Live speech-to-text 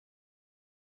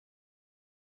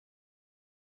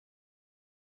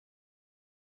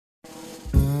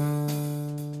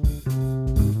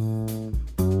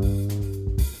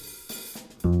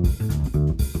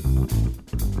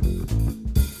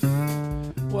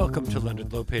Welcome to Leonard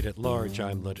Lopate at Large.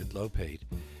 I'm Leonard Lopate.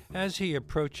 As he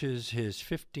approaches his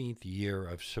 15th year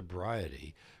of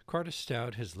sobriety, Carter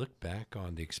Stout has looked back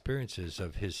on the experiences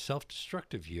of his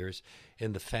self-destructive years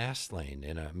in the fast lane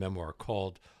in a memoir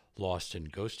called Lost in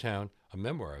Ghost Town, a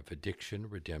memoir of addiction,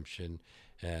 redemption,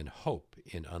 and hope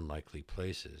in unlikely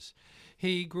places.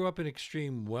 He grew up in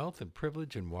extreme wealth and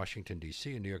privilege in Washington,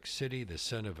 D.C. and New York City, the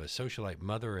son of a socialite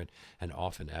mother and an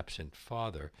often absent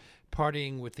father.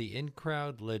 Partying with the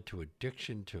in-crowd led to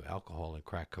addiction to alcohol and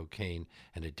crack cocaine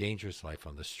and a dangerous life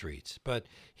on the streets. But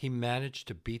he managed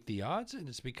to beat the odds and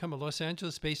has become a Los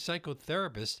Angeles-based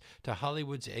psychotherapist to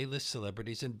Hollywood's A-list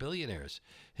celebrities and billionaires.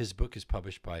 His book is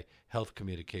published by Health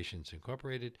Communications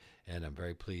Incorporated, and I'm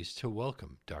very pleased to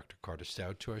welcome Dr. Carter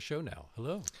Stout to our show now.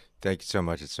 Hello. Thank you so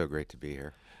much. It's so great to be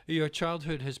here. Your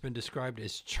childhood has been described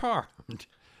as charmed.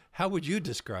 How would you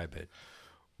describe it?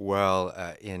 Well,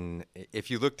 if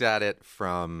you looked at it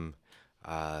from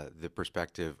the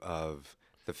perspective of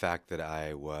the fact that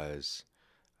I was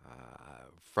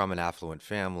from an affluent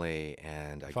family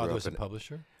and I Father grew up was a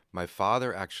publisher? My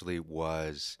father actually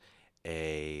was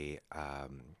an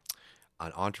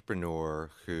entrepreneur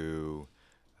who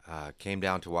came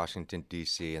down to Washington,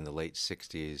 D.C. in the late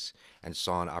 60s and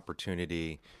saw an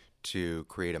opportunity to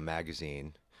create a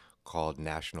magazine called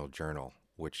National Journal,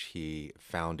 which he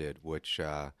founded, which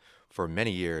for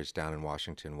many years down in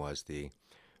Washington was the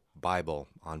Bible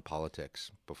on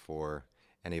politics before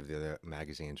any of the other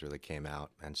magazines really came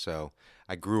out. And so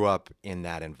I grew up in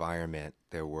that environment.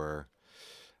 There were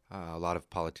a lot of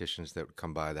politicians that would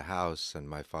come by the house, and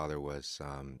my father was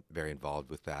very involved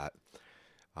with that.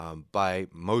 By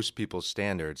most people's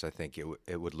standards, I think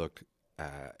it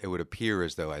would appear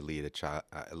as though I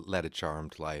led a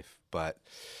charmed life, but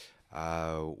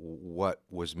what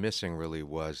was missing really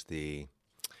was the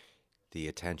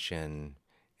attention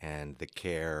and the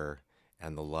care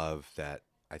and the love that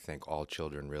I think all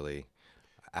children really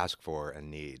ask for and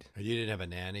need. You didn't have a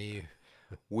nanny?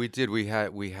 We did. We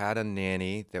had a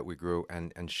nanny that we grew,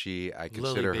 and I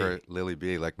consider her Lily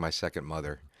B, like my second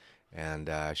mother, and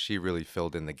she really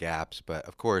filled in the gaps. But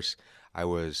of course, I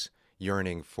was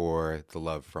yearning for the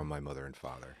love from my mother and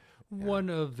father. One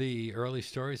of the early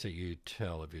stories that you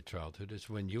tell of your childhood is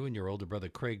when you and your older brother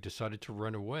Craig decided to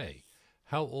run away.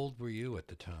 How old were you at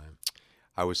the time?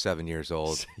 I was 7 years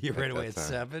old. You ran away at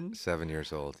 7? 7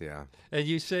 years old, yeah. And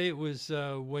you say it was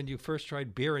when you first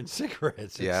tried beer and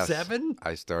cigarettes at Yes, 7?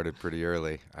 I started pretty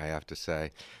early, I have to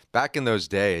say. Back in those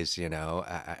days, you know,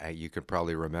 you could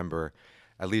probably remember,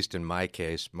 at least in my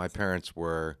case, my parents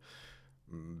were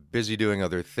busy doing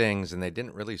other things, and they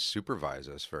didn't really supervise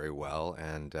us very well.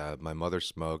 And my mother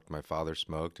smoked, my father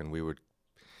smoked, and we would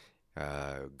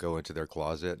go into their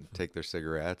closet and take their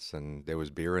cigarettes, and there was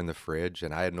beer in the fridge.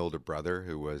 And I had an older brother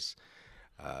who was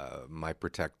my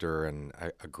protector and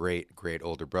a great, great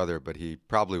older brother, but he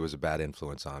probably was a bad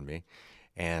influence on me.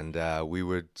 And we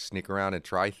would sneak around and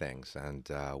try things. And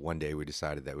one day we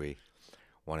decided that we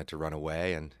wanted to run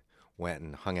away and went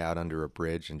and hung out under a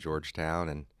bridge in Georgetown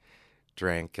and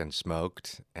drank and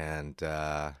smoked. And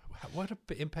what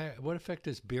effect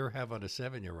does beer have on a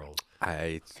 7-year-old?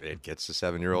 It gets a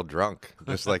 7-year-old drunk,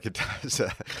 just like it does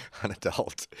an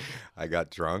adult. I got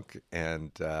drunk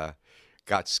and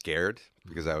got scared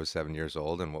because I was 7 years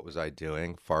old, and what was I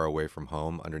doing? Far away from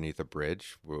home, underneath a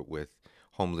bridge with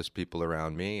homeless people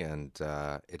around me, and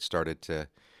the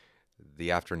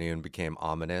afternoon became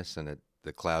ominous, and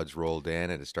the clouds rolled in,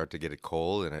 and it started to get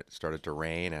cold, and it started to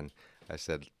rain, and I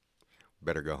said,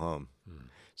 better go home.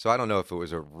 So I don't know if it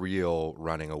was a real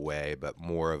running away, but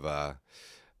more of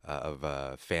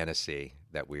a fantasy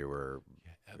that we were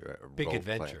a big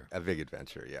adventure. A big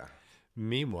adventure, yeah.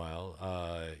 Meanwhile,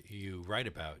 you write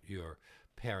about your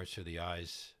parents through the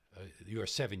eyes, your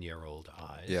 7-year-old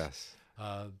eyes. Yes.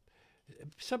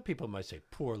 Some people might say,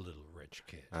 poor little rich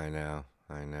kid. I know.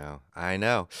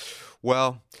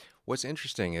 Well, what's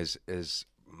interesting is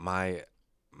my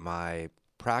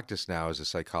practice now as a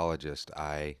psychologist.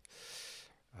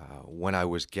 When I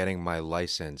was getting my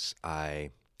license,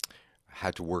 I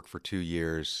had to work for 2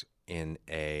 years in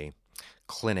a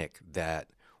clinic that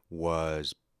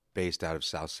was based out of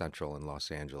South Central in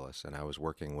Los Angeles, and I was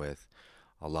working with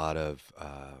a lot of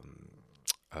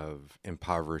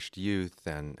impoverished youth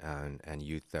and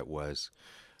youth that was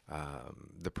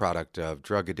the product of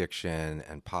drug addiction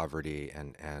and poverty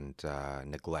and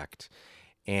neglect.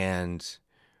 And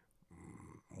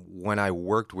when I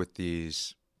worked with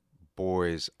these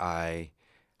boys, I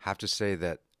have to say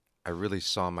that I really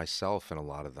saw myself in a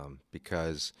lot of them,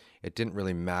 because it didn't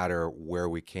really matter where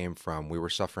we came from. We were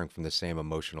suffering from the same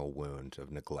emotional wound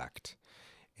of neglect.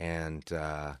 And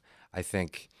I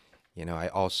think I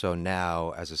also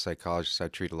now, as a psychologist, I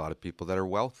treat a lot of people that are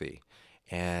wealthy,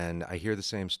 and I hear the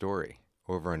same story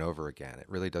over and over again. It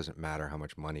really doesn't matter how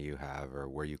much money you have or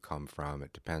where you come from.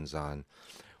 It depends on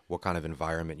what kind of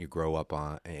environment you grow up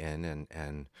in,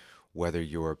 and whether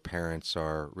your parents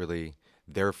are really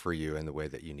there for you in the way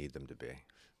that you need them to be.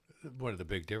 One of the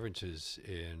big differences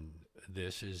in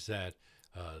this is that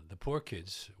the poor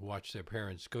kids watch their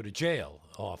parents go to jail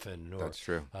often or That's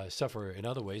true. suffer in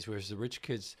other ways, whereas the rich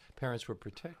kids' parents were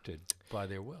protected by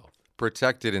their wealth.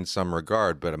 Protected in some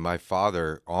regard, but my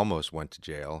father almost went to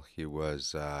jail. He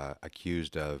was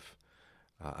accused of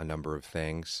a number of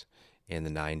things in the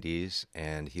 90s,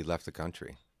 and he left the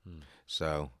country.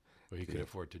 So Well, he could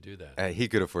afford to do that. he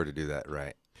could afford to do that,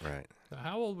 right? Right.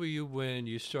 How old were you when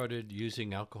you started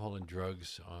using alcohol and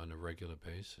drugs on a regular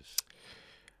basis?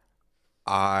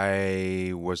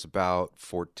 I was about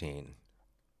 14.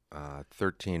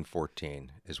 13,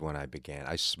 14 is when I began.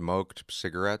 I smoked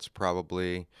cigarettes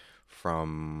probably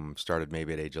started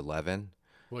maybe at age 11.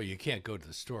 Well, you can't go to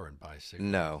the store and buy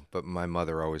cigarettes. No, but my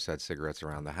mother always had cigarettes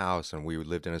around the house, and we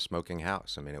lived in a smoking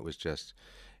house. I mean, it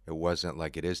wasn't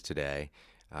like it is today.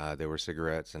 There were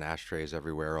cigarettes and ashtrays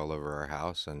everywhere all over our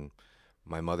house, and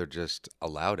my mother just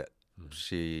allowed it.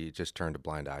 She just turned a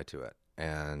blind eye to it.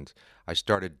 And I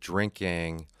started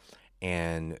drinking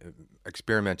and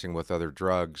experimenting with other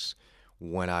drugs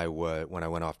when I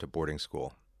went off to boarding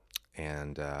school.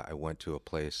 And I went to a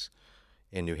place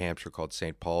in New Hampshire called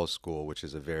St. Paul's School, which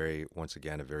is once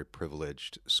again, a very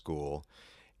privileged school.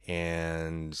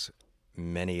 And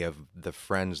many of the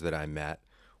friends that I met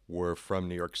were from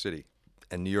New York City.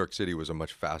 And New York City was a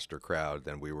much faster crowd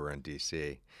than we were in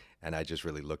D.C. And I just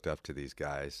really looked up to these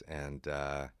guys. And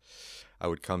I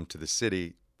would come to the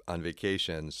city on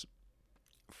vacations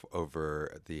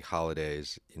over the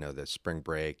holidays, the spring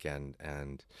break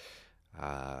and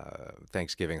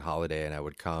Thanksgiving holiday, and I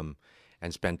would come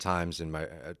and spend time in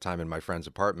my friends'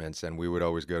 apartments, and we would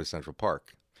always go to Central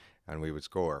Park, and we would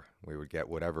score. We would get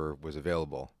whatever was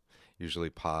available, usually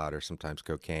pot or sometimes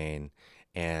cocaine,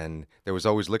 and there was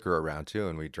always liquor around too,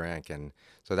 and we drank, and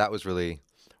so that was really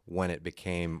when it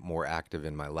became more active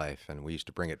in my life, and we used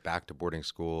to bring it back to boarding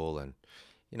school, and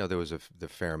there was the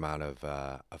fair amount of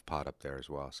pot up there as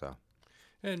well. So.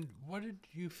 And what did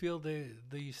you feel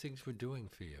these things were doing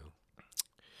for you?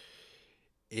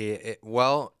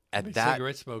 Well, at that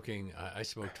cigarette smoking, I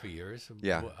smoked for years.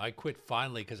 Yeah. I quit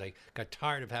finally because I got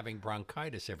tired of having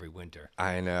bronchitis every winter.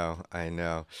 I know.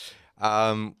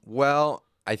 Well,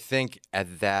 I think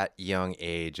at that young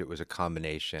age, it was a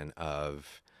combination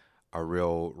of a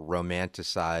real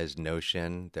romanticized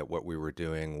notion that what we were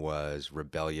doing was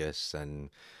rebellious and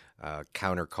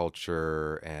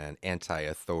counterculture and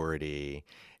anti-authority,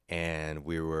 and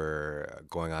we were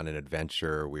going on an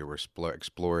adventure. We were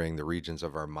exploring the regions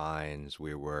of our minds.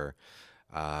 We were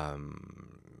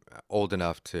old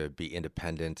enough to be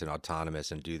independent and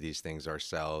autonomous and do these things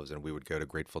ourselves, and we would go to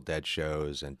Grateful Dead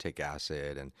shows and take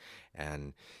acid,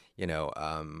 and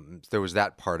there was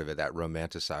that part of it, that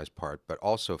romanticized part. But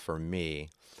also for me,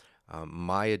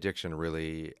 my addiction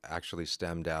really actually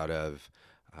stemmed out of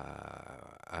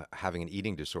having an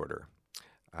eating disorder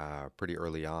pretty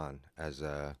early on as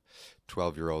a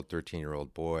 12-year-old,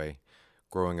 13-year-old boy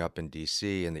growing up in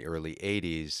D.C. in the early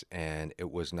 80s, and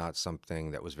it was not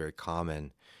something that was very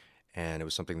common, and it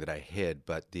was something that I hid.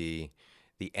 But the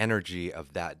energy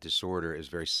of that disorder is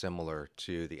very similar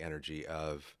to the energy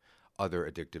of other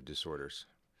addictive disorders.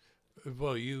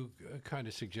 Well, you kind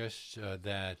of suggest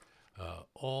that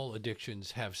all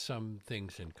addictions have some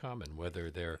things in common, whether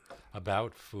they're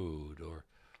about food or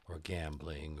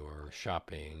gambling or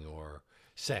shopping or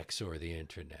sex or the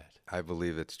internet. I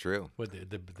believe it's true. Well,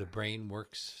 the brain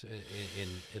works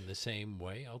in the same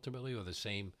way ultimately, or the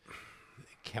same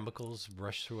chemicals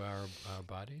rush through our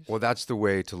bodies? Well, that's the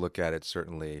way to look at it,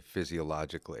 certainly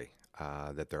physiologically.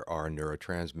 That there are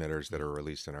neurotransmitters that are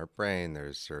released in our brain.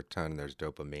 There's serotonin, there's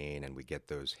dopamine, and we get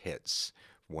those hits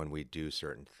when we do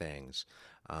certain things.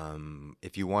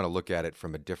 If you want to look at it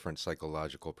from a different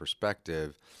psychological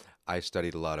perspective, I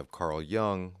studied a lot of Carl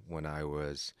Jung when I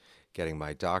was getting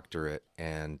my doctorate,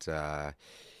 and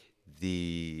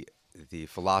the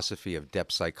philosophy of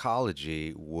depth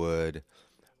psychology would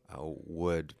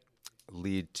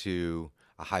lead to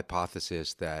a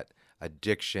hypothesis that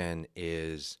addiction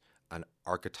is an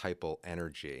archetypal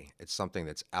energy. It's something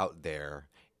that's out there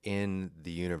in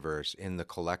the universe, in the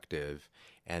collective,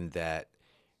 and that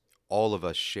all of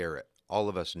us share it. All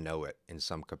of us know it in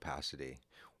some capacity,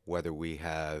 whether we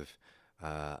have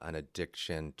an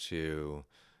addiction to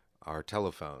our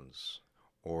telephones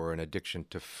or an addiction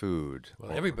to food.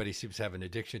 Well, everybody seems to have an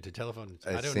addiction to telephones.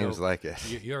 I It don't seems know. like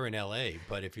it. You're in L.A.,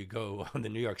 but if you go on the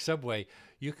New York subway,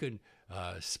 you can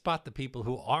spot the people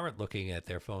who aren't looking at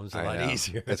their phones a I lot know.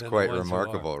 easier. It's than quite the ones who are.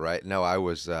 remarkable, right? No, I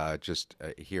was just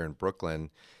here in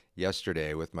Brooklyn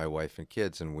yesterday with my wife and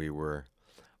kids, and we were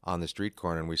on the street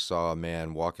corner, and we saw a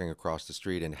man walking across the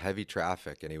street in heavy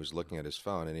traffic, and he was looking at his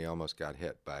phone, and he almost got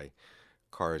hit by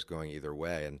cars going either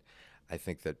way. And I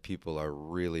think that people are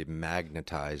really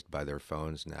magnetized by their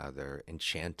phones now. They're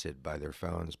enchanted by their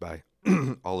phones, by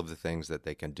all of the things that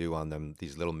they can do on them,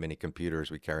 these little mini computers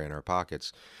we carry in our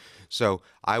pockets. So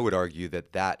I would argue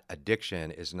that that addiction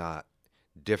is not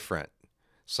different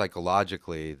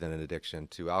psychologically than an addiction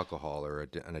to alcohol, or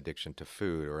an addiction to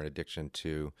food, or an addiction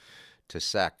to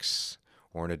sex,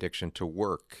 or an addiction to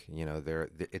work. You know,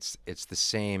 it's the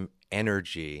same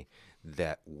energy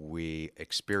that we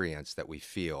experience, that we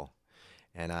feel.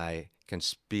 And I can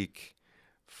speak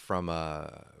from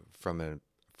a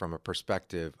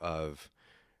perspective of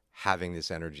having this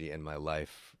energy in my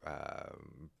life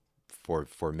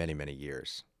for many, many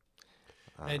years.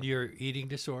 And your eating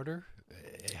disorder,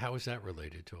 how is that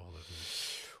related to all of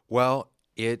this? Well,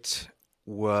 it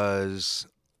was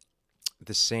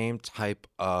the same type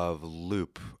of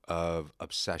loop of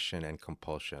obsession and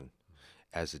compulsion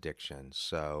as addiction.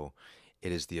 So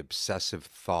it is the obsessive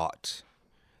thought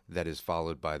that is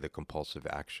followed by the compulsive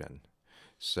action.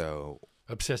 So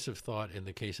Obsessive thought in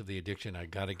the case of the addiction, I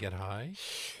got to get high?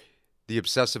 the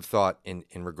obsessive thought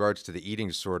in regards to the eating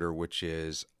disorder, which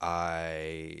is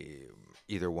I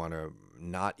either want to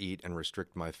not eat and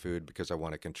restrict my food because I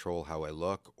want to control how I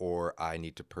look, or I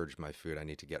need to purge my food. I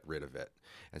need to get rid of it.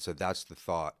 And so that's the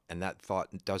thought. And that thought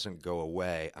doesn't go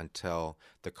away until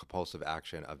the compulsive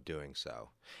action of doing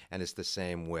so. And it's the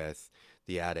same with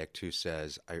the addict who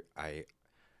says, I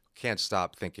can't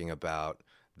stop thinking about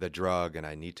the drug and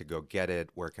I need to go get it.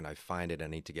 Where can I find it? I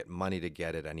need to get money to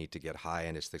get it. I need to get high.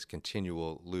 And it's this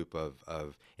continual loop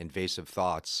of invasive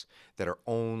thoughts that are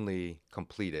only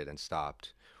completed and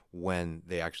stopped when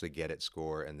they actually get it,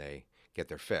 score, and they get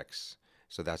their fix.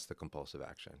 So that's the compulsive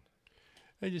action.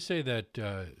 And you say that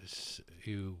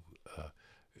you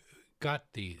got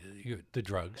the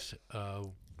drugs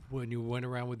when you went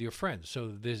around with your friends. So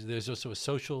there's also a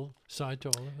social side to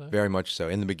all of that? Very much so.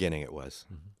 In the beginning, it was.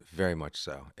 Very much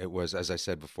so. It was, as I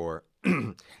said before,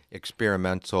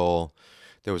 experimental.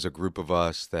 There was a group of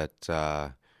us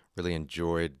that really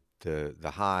enjoyed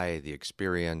the high, the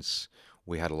experience.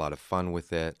 We had a lot of fun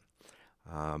with it.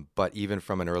 But even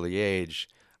from an early age,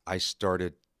 I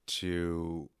started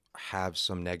to have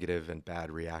some negative and bad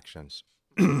reactions.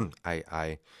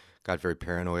 I got very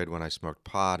paranoid when I smoked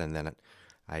pot, and then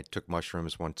I took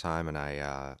mushrooms one time, and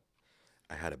I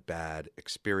had a bad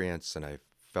experience, and I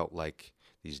felt like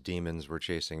these demons were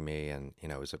chasing me, and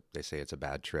they say it's a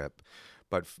bad trip.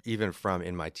 But even from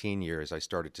in my teen years, I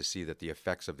started to see that the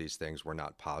effects of these things were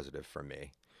not positive for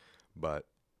me. But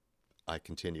I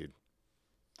continued.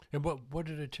 And what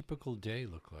did a typical day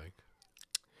look like?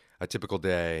 A typical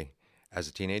day as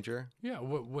a teenager? Yeah,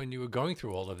 when you were going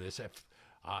through all of this,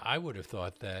 I would have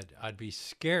thought that I'd be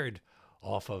scared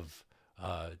off of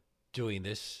doing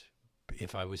this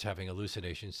if I was having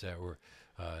hallucinations that were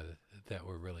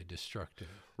really destructive.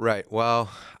 Right. Well,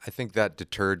 I think that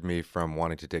deterred me from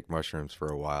wanting to take mushrooms for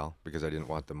a while because I didn't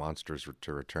want the monsters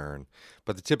to return.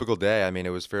 But the typical day, I mean, it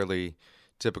was fairly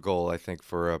typical, I think,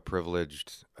 for a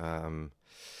privileged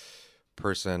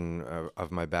person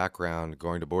of my background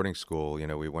going to boarding school. You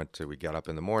know, we got up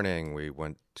in the morning, we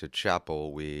went to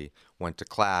chapel, we went to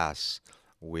class,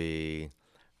 we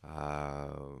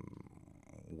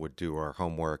would do our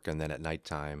homework, and then at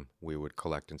nighttime we would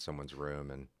collect in someone's room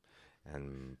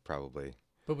and probably.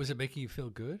 But was it making you feel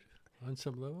good on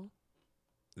some level?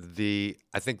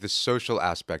 I think the social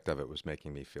aspect of it was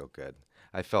making me feel good.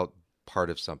 I felt part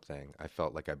of something. I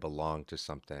felt like I belonged to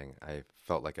something. I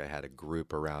felt like I had a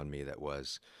group around me that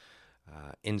was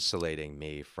insulating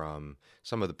me from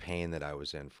some of the pain that I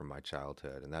was in from my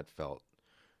childhood, and that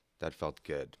felt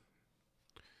good.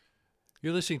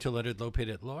 You're listening to Leonard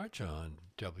Lopate at Large on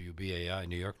WBAI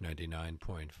New York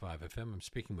 99.5 FM. I'm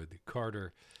speaking with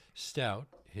Carter Stout.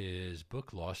 His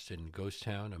book, Lost in Ghost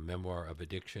Town, a memoir of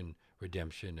addiction,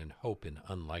 redemption, and hope in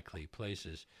unlikely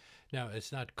places. Now,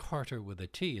 it's not Carter with a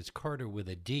T, it's Carter with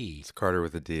a D. It's Carter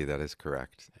with a D, that is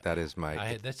correct. That is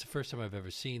that's the first time I've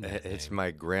ever seen that It's name.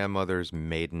 my grandmother's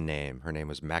maiden name. Her name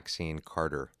was Maxine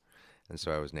Carter, and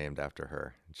so I was named after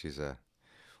her. She's a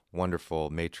wonderful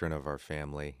matron of our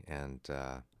family, and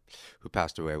who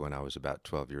passed away when I was about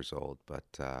 12 years old.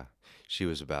 But she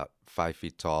was about 5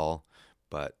 feet tall,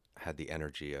 but had the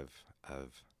energy of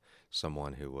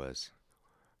someone who was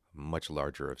much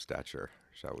larger of stature,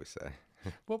 shall we say.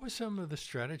 What were some of the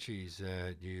strategies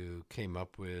that you came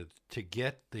up with to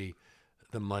get the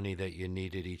money that you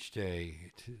needed each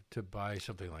day to buy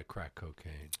something like crack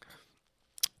cocaine?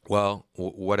 Well,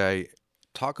 what I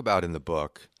talk about in the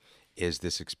book is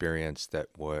this experience that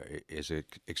is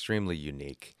extremely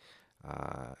unique.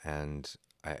 And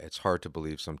it's hard to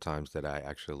believe sometimes that I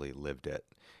actually lived it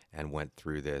and went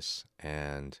through this.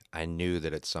 And I knew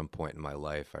that at some point in my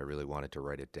life, I really wanted to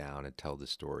write it down and tell the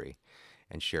story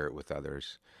and share it with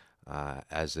others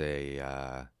as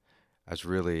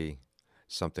really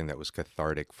something that was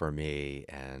cathartic for me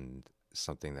and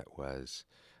something that was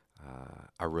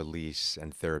a release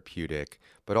and therapeutic,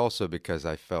 but also because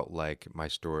I felt like my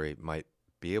story might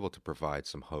be able to provide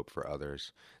some hope for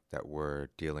others that were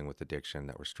dealing with addiction,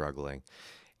 that were struggling.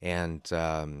 And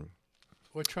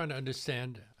We're trying to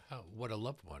understand what a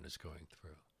loved one is going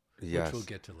through, yes, which we'll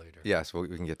get to later. yes, well,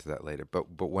 we can get to that later.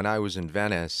 But when I was in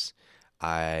Venice,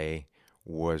 I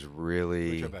was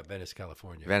really We're talking about Venice,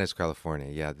 California. Venice,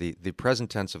 California. Yeah, the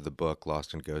present tense of the book,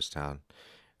 Lost in Ghost Town,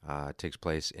 takes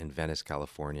place in Venice,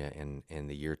 California, in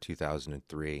the year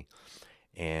 2003,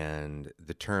 and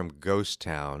the term ghost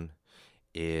town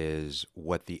is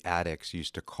what the addicts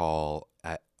used to call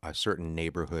a certain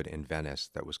neighborhood in Venice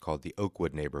that was called the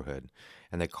Oakwood neighborhood,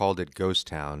 and they called it ghost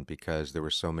town because there were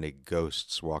so many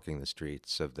ghosts walking the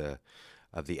streets of the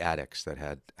addicts that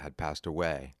had passed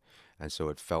away, and so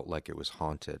it felt like it was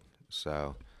haunted.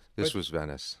 So this was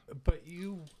Venice. But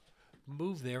you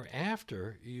moved there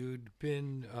after you'd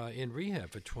been in rehab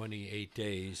for 28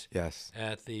 days. Yes,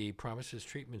 At the Promises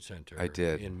Treatment Center. I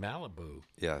did. In Malibu.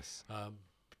 yes.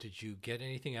 Did you get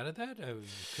anything out of that?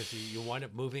 Because you wind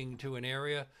up moving to an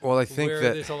area Well, I think where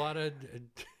that there's a lot of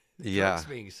yeah, drugs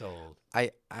being sold.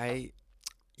 I,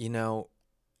 you know,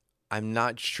 I'm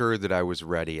not sure that I was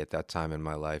ready at that time in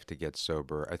my life to get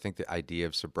sober. I think the idea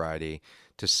of sobriety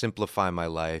to simplify my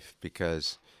life,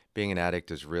 because being an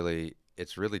addict is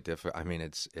it's really difficult. I mean,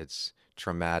 it's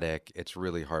traumatic. It's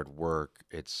really hard work.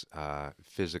 It's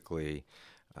physically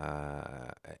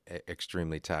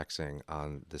extremely taxing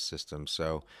on the system.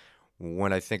 So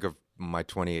when I think of my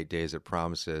 28 days at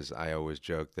Promises, I always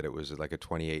joke that it was like a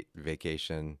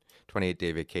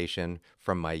 28-day vacation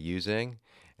from my using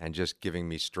and just giving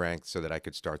me strength so that I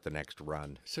could start the next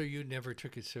run. So you never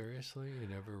took it seriously? You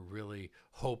never really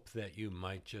hoped that you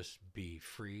might just be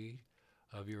free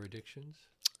of your addictions?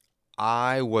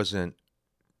 I wasn't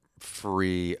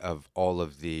free of all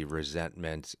of the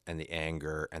resentment and the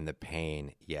anger and the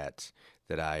pain yet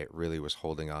that I really was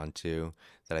holding on to,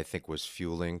 that I think was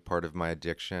fueling part of my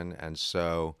addiction. And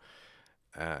so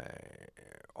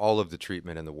all of the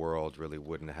treatment in the world really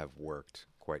wouldn't have worked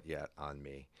quite yet on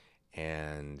me.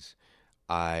 And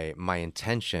my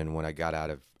intention when I got out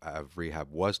of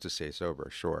rehab was to stay sober,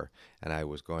 sure. And I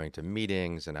was going to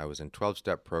meetings and I was in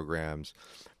 12-step programs.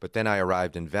 But then I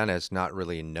arrived in Venice not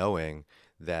really knowing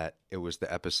that it was the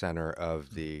epicenter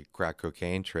of the crack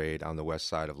cocaine trade on the west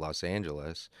side of Los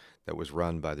Angeles that was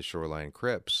run by the Shoreline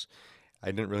Crips.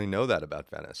 I didn't really know that about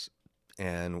Venice.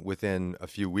 And within a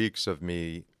few weeks of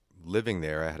me living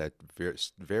there, I had a very,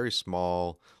 very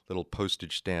small little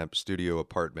postage stamp studio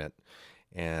apartment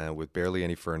and with barely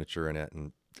any furniture in it.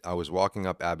 And I was walking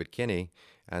up Abbot Kinney,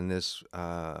 and this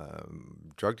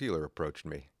drug dealer approached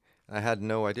me. I had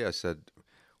no idea. I said,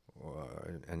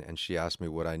 and she asked me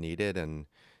what I needed, and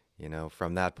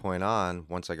from that point on,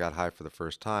 once I got high for the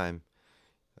first time,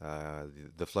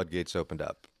 the floodgates opened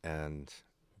up, and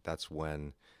that's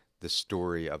when the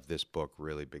story of this book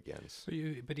really begins.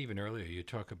 But even earlier, you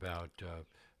talk about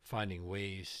finding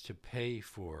ways to pay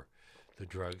for the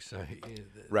drugs.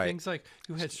 Right. Things like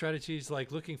you had strategies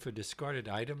like looking for discarded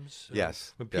items.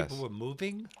 Yes. When people yes. were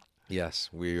moving. Yes,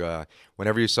 we.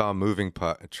 Whenever you saw a moving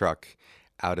truck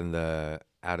out in the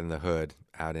hood,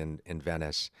 out in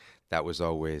Venice, that was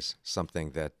always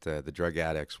something that the drug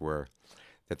addicts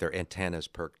that their antennas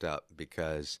perked up,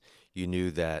 because you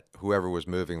knew that whoever was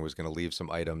moving was going to leave some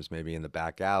items maybe in the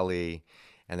back alley,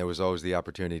 and there was always the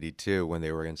opportunity too when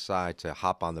they were inside to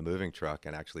hop on the moving truck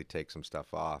and actually take some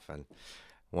stuff off. And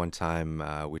one time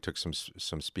we took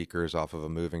some speakers off of a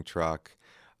moving truck.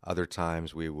 Other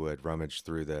times we would rummage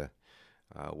through the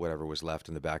whatever was left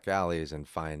in the back alleys and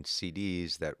find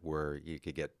CDs that you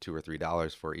could get $2 or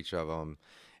 $3 for each of them.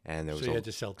 And there was you had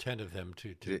to sell 10 of them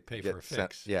to pay for a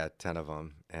fix. 10 of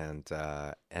them. And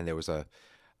there was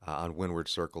on Windward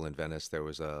Circle in Venice, there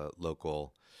was a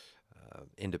local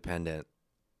independent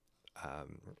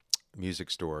music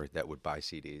store that would buy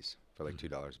CDs for like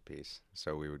 $2 a piece.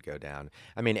 So we would go down.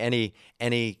 I mean,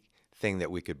 anything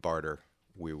that we could barter,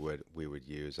 we would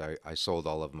use. I sold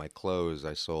all of my clothes.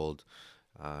 I sold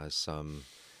some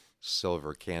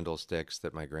silver candlesticks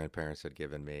that my grandparents had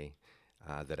given me,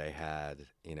 that I had,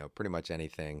 pretty much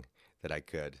anything that I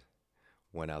could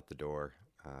went out the door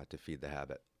to feed the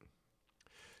habit.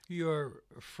 Your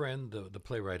friend, the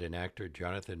playwright and actor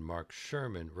Jonathan Mark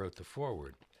Sherman, wrote the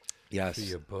foreword to Yes.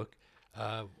 your book.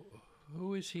 Uh,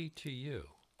 who is he to you?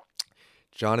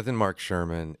 Jonathan Mark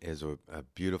Sherman is a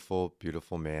beautiful,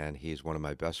 beautiful man. He's one of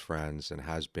my best friends and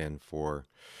has been for,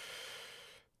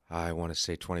 I want to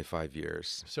say, 25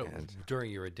 years. So And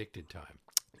during your addicted time.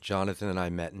 Jonathan and I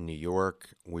met in New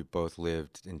York. We both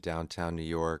lived in downtown New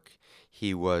York.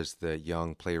 He was the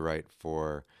young playwright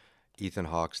for Ethan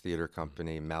Hawke's theater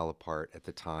company, Malaparte, at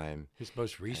the time. His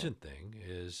most recent thing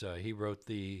is he wrote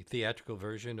the theatrical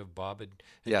version of Bob and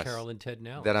Yes, Carol and Ted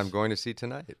Nellis. that I'm going to see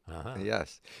tonight. Uh-huh.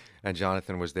 Yes. And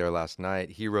Jonathan was there last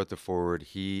night. He wrote the foreword.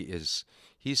 He's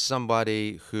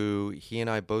somebody who he and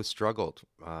I both struggled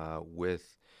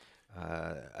with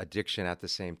addiction at the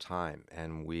same time.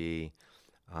 And we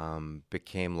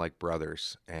became like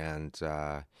brothers. And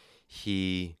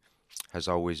he has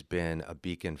always been a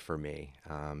beacon for me,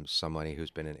 somebody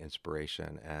who's been an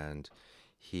inspiration. And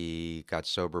he got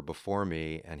sober before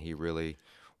me, and he really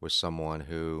was someone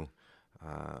who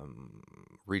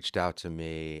reached out to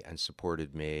me and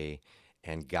supported me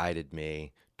and guided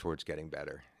me towards getting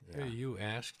better. Yeah. You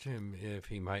asked him if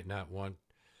he might not want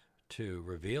to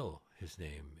reveal his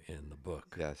name in the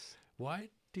book. Yes. Why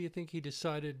do you think he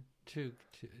decided to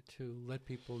let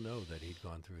people know that he'd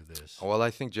gone through this? Well, I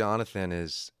think Jonathan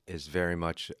is very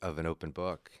much of an open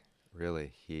book.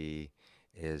 Really, he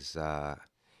is.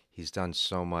 He's done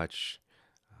so much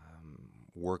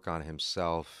work on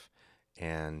himself,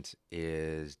 and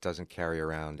doesn't carry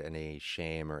around any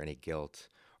shame or any guilt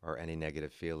or any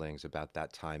negative feelings about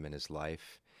that time in his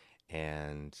life.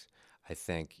 And I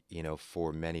think,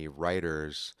 for many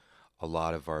writers, a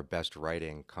lot of our best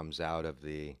writing comes out of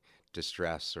the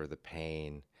distress or the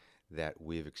pain that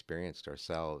we've experienced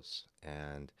ourselves.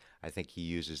 And I think he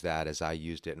uses that as I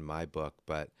used it in my book.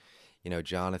 But,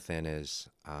 Jonathan is,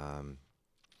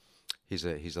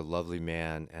 he's a lovely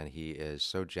man, and he is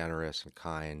so generous and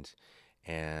kind.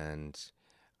 And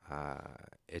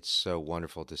it's so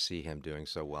wonderful to see him doing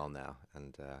so well now.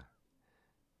 And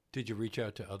Did you reach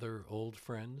out to other old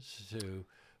friends to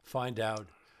find out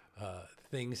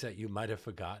things that you might have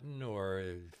forgotten, or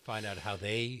find out how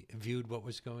they viewed what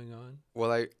was going on?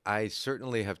 well, I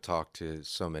certainly have talked to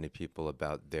so many people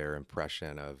about their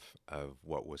impression of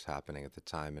what was happening at the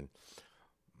time. And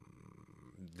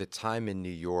the time in New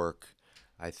York,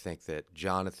 I think that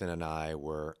Jonathan and I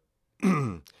were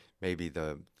maybe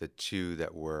the two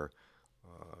that were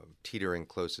teetering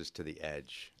closest to the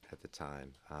edge at the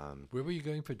time. Where were you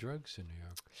going for drugs in New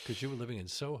York? Because you were living in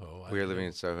Soho. We were living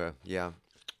in Soho. Yeah,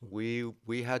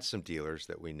 we had some dealers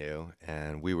that we knew,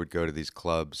 and we would go to these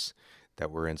clubs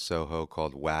that were in Soho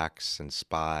called Wax and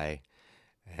Spy,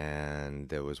 and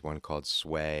there was one called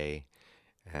Sway,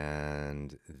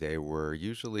 and they were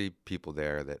usually people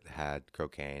there that had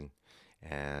cocaine,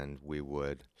 and we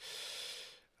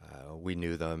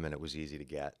knew them, and it was easy to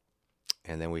get.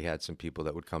 And then we had some people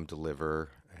that would come deliver,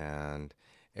 and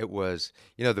it was,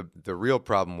 the real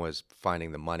problem was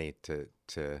finding the money to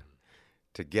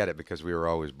get it, because we were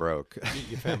always broke.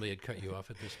 Your family had cut you off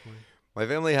at this point? My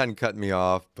family hadn't cut me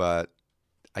off, but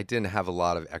I didn't have a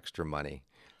lot of extra money.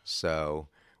 So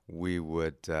we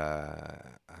would,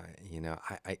 when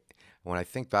I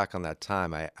think back on that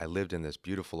time, I lived in this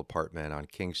beautiful apartment on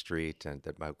King Street, and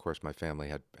that, of course, my family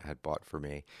had bought for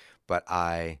me. But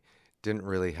I didn't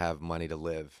really have money to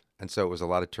live. And so it was a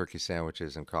lot of turkey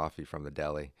sandwiches and coffee from the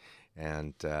deli.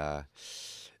 But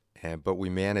we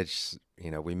managed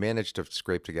to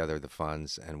scrape together the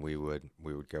funds, and we would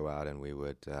go out, and we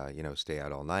would, stay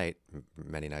out all night,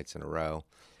 many nights in a row.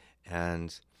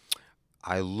 And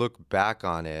I look back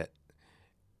on it,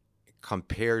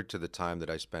 compared to the time that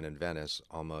I spent in Venice,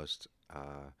 almost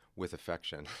with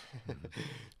affection,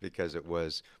 because it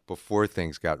was before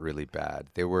things got really bad.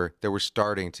 They were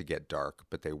starting to get dark,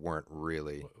 but they weren't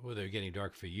really. Well, they were getting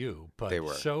dark for you, but They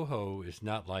were. Soho is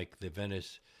not like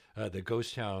the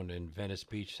ghost town in Venice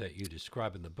Beach that you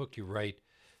describe in the book. You write,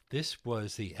 this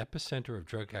was the epicenter of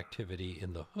drug activity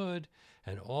in the hood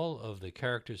and all of the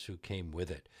characters who came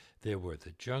with it. There were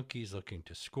the junkies looking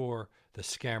to score, the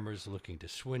scammers looking to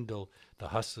swindle, the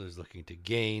hustlers looking to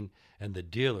gain, and the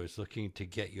dealers looking to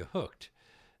get you hooked.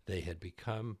 They had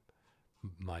become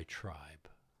my tribe.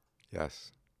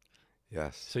 Yes.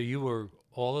 Yes. So you were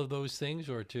all of those things,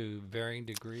 or to varying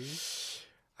degrees?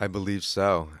 I believe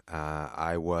so.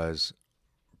 I was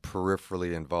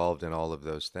peripherally involved in all of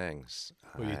those things.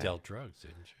 Well, you dealt drugs,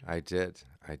 didn't you? I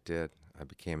did. I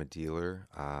became a dealer.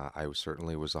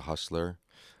 Certainly was a hustler.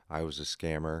 I was a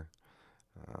scammer,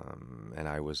 and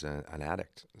I was an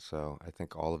addict. So I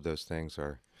think all of those things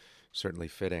are certainly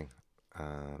fitting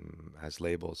as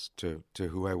labels to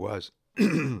who I was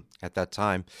at that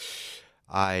time.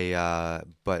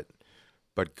 But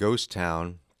Ghost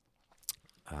Town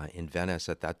in Venice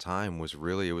at that time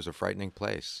it was a frightening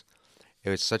place. It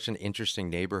was such an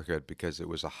interesting neighborhood because it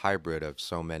was a hybrid of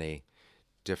so many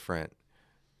different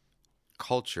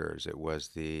cultures. It was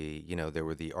there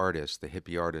were the artists, the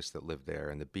hippie artists that lived there,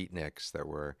 and the beatniks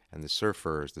and the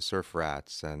surfers, the surf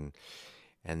rats, and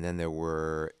then there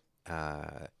were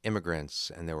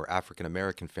immigrants, and there were African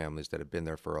American families that had been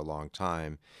there for a long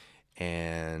time,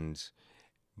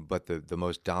 but the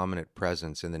most dominant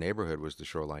presence in the neighborhood was the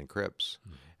Shoreline Crips,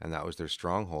 and that was their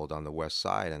stronghold on the west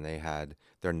side, and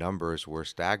their numbers were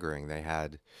staggering. They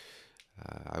had,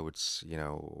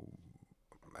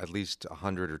 at least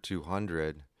 100 or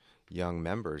 200 young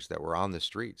members that were on the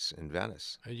streets in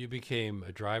Venice. And you became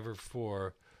a driver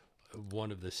for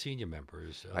one of the senior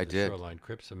members of I the did. Shoreline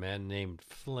Crips, a man named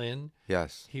Flynn.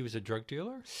 Yes. He was a drug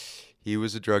dealer? He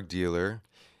was a drug dealer,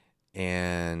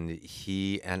 and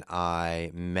he and I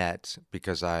met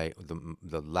because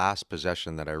the last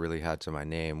possession that I really had to my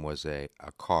name was a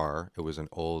car. It was an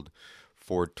old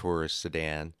Ford Taurus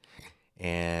sedan,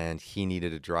 and he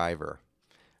needed a driver.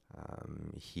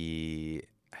 He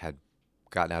had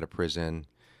gotten out of prison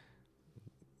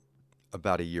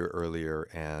about a year earlier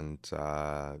and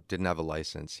didn't have a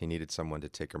license. He needed someone to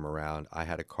take him around. I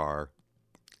had a car.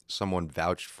 Someone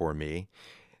vouched for me.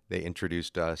 They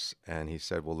introduced us, and he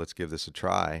said, well, let's give this a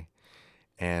try.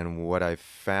 And what I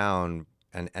found,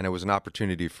 and it was an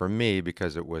opportunity for me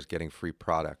because it was getting free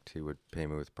product. He would pay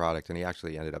me with product, and he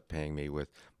actually ended up paying me with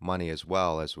money as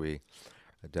well as we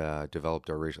developed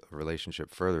our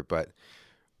relationship further.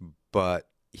 But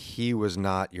he was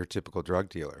not your typical drug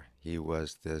dealer. He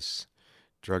was this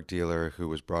drug dealer who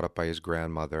was brought up by his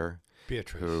grandmother,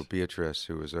 Beatrice,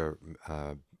 who was a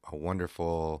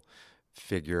wonderful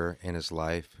figure in his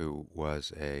life, who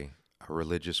was a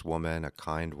religious woman, a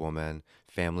kind woman,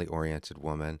 family-oriented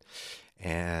woman.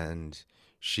 And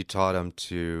she taught him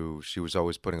she was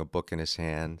always putting a book in his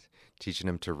hand, teaching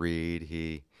him to read.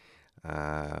 He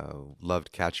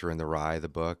loved Catcher in the Rye, the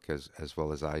book, as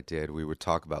well as I did. We would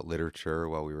talk about literature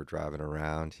while we were driving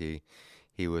around.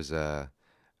 He was a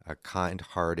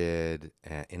kind-hearted,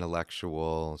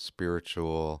 intellectual,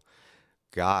 spiritual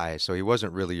guy. So he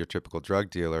wasn't really your typical drug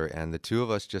dealer, and the two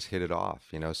of us just hit it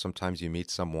off. Sometimes you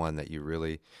meet someone that you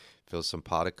really feel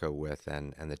simpatico with,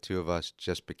 and the two of us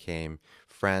just became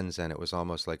friends, and it was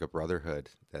almost like a brotherhood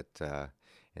that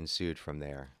ensued from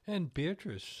there. And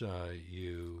Beatrice,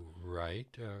 you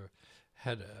write,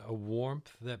 had a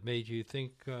warmth that made you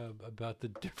think about the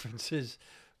differences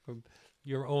from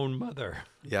your own mother.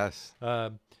 Yes.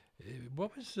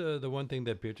 What was the one thing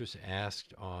that Beatrice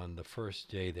asked on the first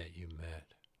day that you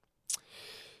met?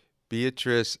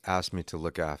 Beatrice asked me to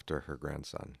look after her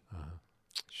grandson. Uh-huh.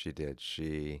 She did.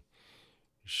 She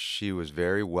was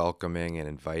very welcoming and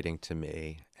inviting to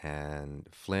me, and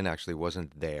Flynn actually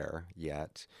wasn't there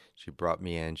yet. She brought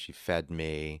me in, she fed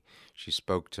me, she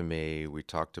spoke to me, we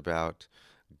talked about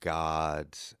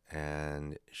God,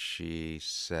 and she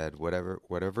said, whatever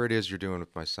it is you're doing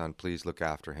with my son, please look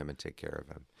after him and take care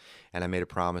of him. And I made a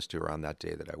promise to her on that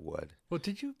day that I would. Well,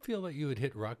 did you feel like you had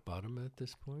hit rock bottom at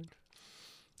this point?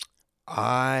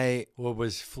 Or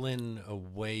was Flynn a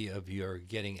way of your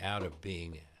getting out of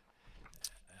being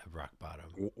at rock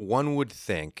bottom? One would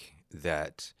think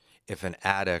that if an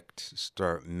addict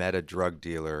met a drug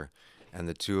dealer and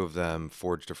the two of them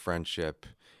forged a friendship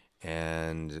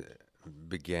and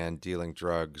began dealing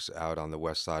drugs out on the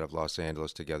west side of Los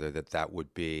Angeles together, that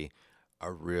would be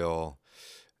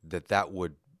that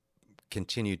would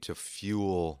continue to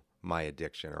fuel my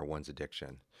addiction or one's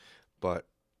addiction. But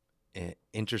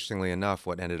interestingly enough,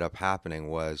 what ended up happening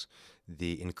was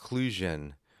the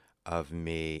inclusion of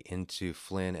me into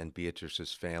Flynn and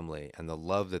Beatrice's family, and the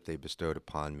love that they bestowed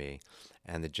upon me,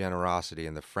 and the generosity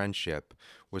and the friendship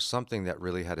was something that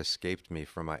really had escaped me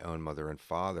from my own mother and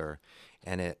father,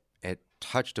 and it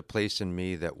touched a place in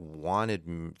me that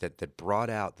that brought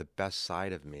out the best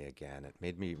side of me again.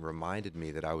 It reminded me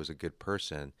that I was a good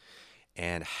person,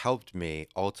 and helped me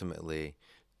ultimately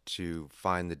to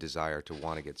find the desire to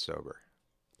want to get sober.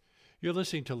 You're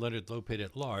listening to Leonard Lopate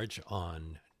at Large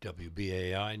on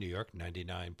WBAI New York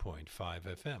 99.5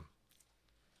 FM.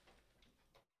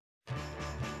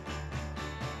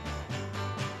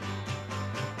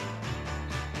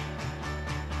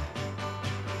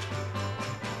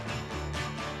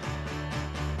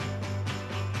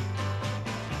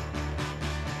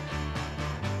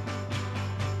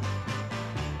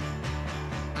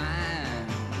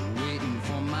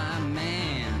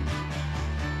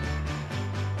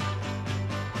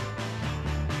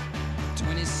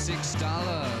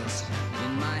 $6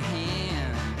 in my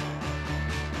hand.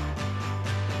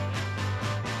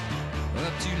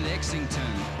 Up to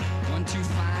Lexington,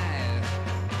 125.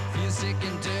 Feel sick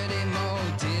and dirty, more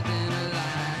dead than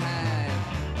alive.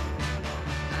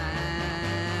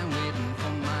 I'm waiting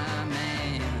for my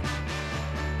man.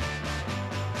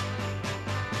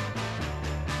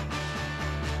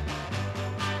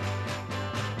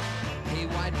 Hey,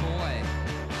 white boy,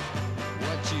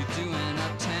 what you doing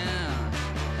uptown?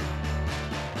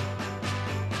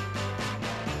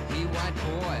 Hey, white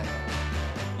boy,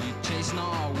 you chasing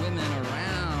all women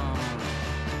around.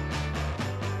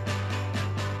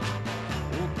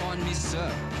 Oh, pardon me,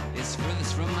 sir, it's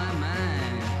furthest from my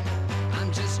mind.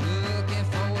 I'm just looking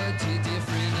forward to a dear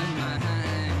friend of mine.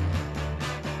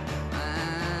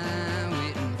 I'm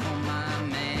waiting for my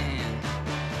man.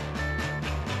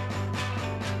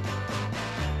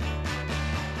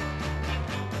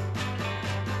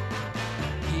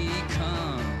 He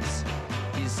comes,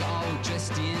 he's all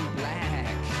dressed in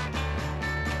black.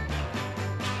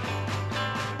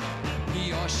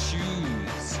 He wore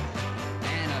shoes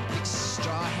and a big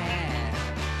straw hat.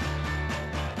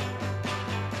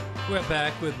 We're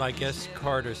back with my guest,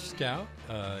 Carter Stout.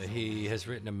 He has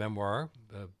written a memoir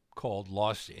called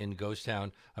Lost in Ghost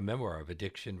Town, a memoir of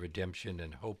addiction, redemption,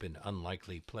 and hope in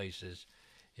unlikely places.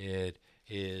 It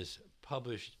is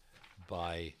published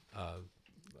by a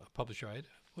publisher, right?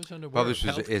 What's under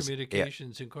Publishers Health is-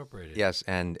 Communications Incorporated. Yes,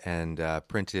 and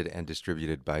printed and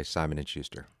distributed by Simon &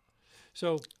 Schuster.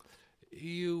 So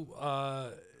you,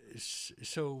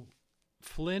 so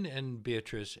Flynn and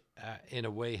Beatrice, in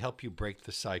a way, help you break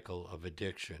the cycle of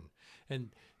addiction.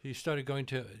 And you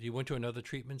went to another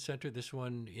treatment center, this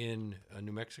one in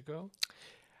New Mexico?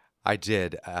 I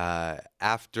did.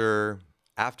 After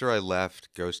I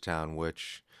left Ghost Town,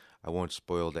 which I won't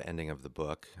spoil the ending of the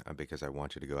book because I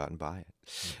want you to go out and buy it.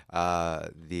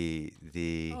 The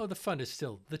fun is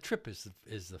still, the trip is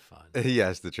the fun.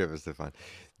 Yes, the trip is the fun.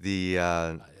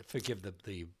 Forgive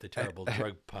the terrible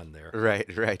drug pun there.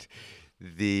 Right.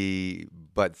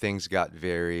 But things got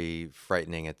very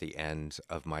frightening at the end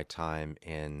of my time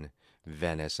in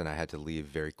Venice, and I had to leave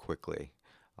very quickly,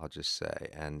 I'll just say,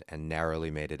 and narrowly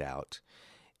made it out,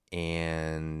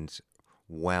 and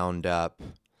wound up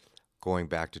going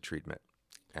back to treatment.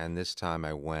 And this time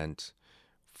I went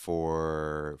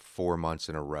for 4 months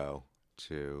in a row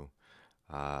to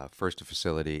first a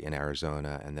facility in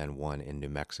Arizona and then one in New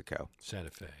Mexico. Santa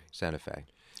Fe. Santa Fe.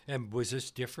 And was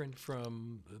this different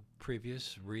from the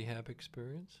previous rehab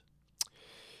experience?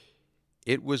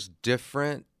 It was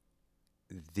different.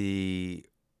 The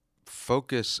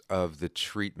focus of the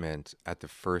treatment at the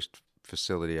first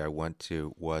facility I went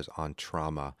to was on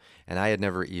trauma, and I had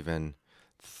never even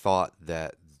thought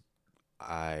that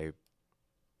I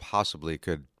possibly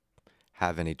could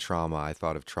have any trauma. I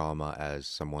thought of trauma as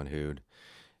someone who'd,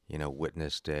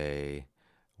 witnessed a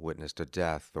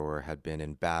death or had been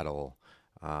in battle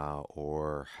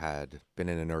or had been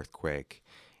in an earthquake.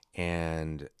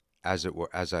 And as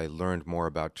I learned more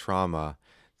about trauma,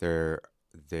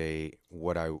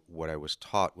 what I was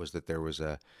taught was that there was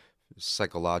a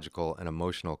psychological and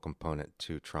emotional component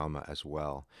to trauma as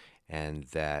well, and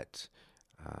that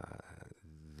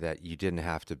you didn't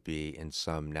have to be in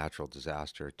some natural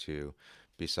disaster to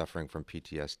be suffering from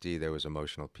PTSD. There was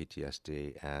emotional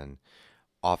PTSD, and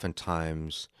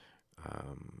oftentimes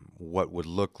what would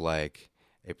look like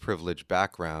a privileged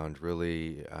background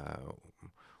really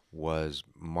was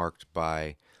marked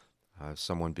by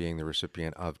someone being the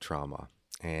recipient of trauma,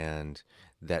 and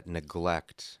that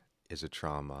neglect is a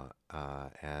trauma.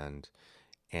 And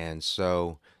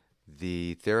so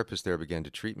the therapist there began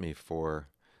to treat me for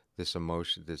this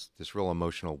emotion, this real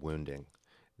emotional wounding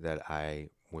that I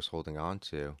was holding on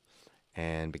to,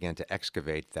 and began to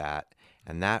excavate that.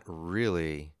 And that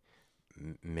really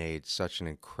made such an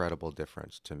incredible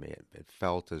difference to me. It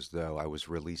felt as though I was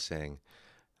releasing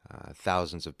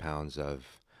thousands of pounds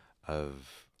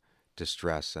of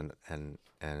distress and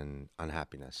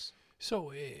unhappiness.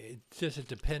 So does it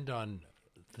depend on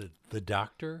the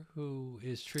doctor who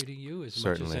is treating you as much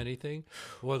Certainly. as anything,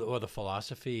 or the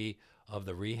philosophy of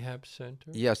the rehab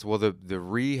center? Yes, well, the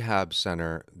rehab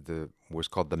center was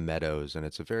called the Meadows, and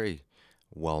it's a very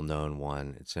well-known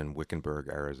one. It's in Wickenburg,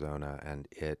 Arizona, and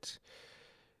it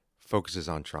focuses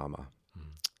on trauma,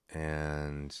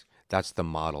 and that's the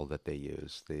model that they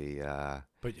use.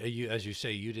 But as you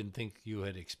say, you didn't think you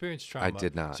had experienced trauma. I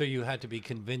did not. So you had to be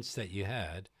convinced that you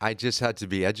had. I just had to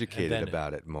be educated then-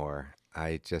 about it more.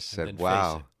 I just then said, face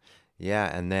wow. it. Yeah,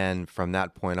 and then from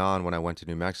that point on, when I went to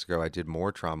New Mexico, I did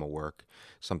more trauma work,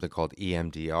 something called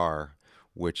EMDR,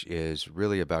 which is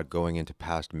really about going into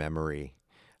past memory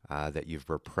that you've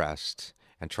repressed,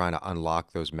 and trying to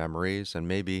unlock those memories and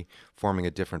maybe forming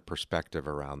a different perspective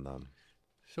around them.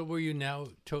 So were you now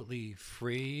totally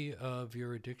free of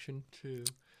your addiction to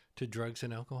drugs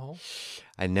and alcohol?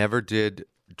 I never did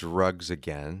drugs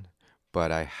again,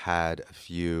 but I had a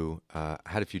few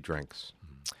drinks,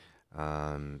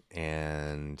 and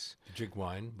Did you drink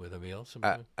wine with a meal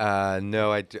sometimes?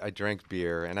 no, I drank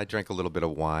beer and I drank a little bit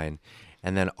of wine,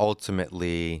 and then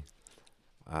ultimately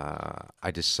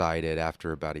I decided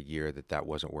after about a year that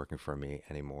wasn't working for me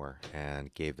anymore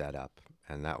and gave that up,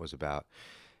 and that was about.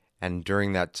 And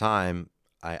during that time,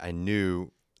 I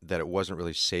knew that it wasn't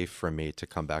really safe for me to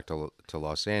come back to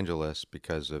Los Angeles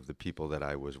because of the people that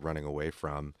I was running away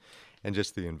from and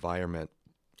just the environment.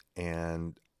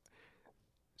 And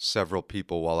several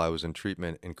people while I was in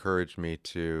treatment encouraged me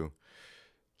to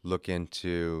look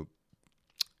into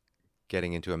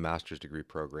getting into a master's degree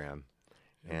program.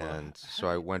 And so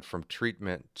I went from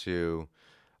treatment to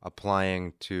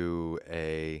applying to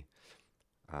a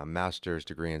master's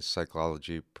degree in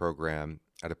psychology program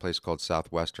at a place called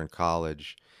Southwestern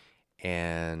College,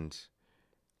 and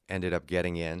ended up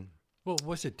getting in. Well,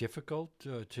 was it difficult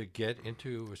to get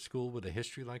into a school with a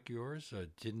history like yours?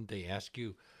 Didn't they ask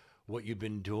you what you've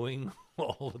been doing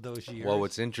all of those years? Well,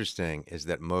 what's interesting is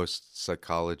that most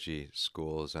psychology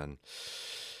schools and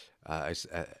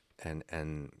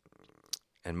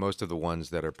most of the ones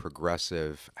that are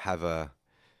progressive have a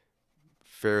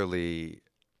fairly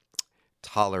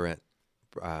tolerant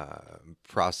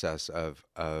process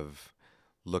of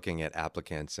looking at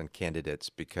applicants and candidates,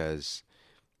 because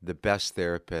the best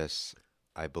therapists,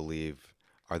 I believe,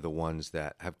 are the ones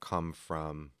that have come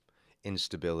from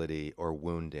instability or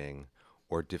wounding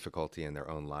or difficulty in their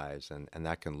own lives. And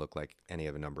that can look like any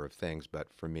of a number of things, but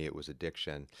for me it was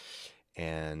addiction.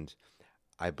 And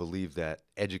I believe that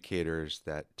educators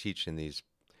that teach in these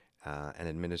and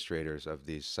administrators of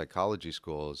these psychology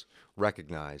schools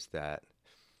recognize that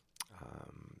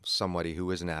somebody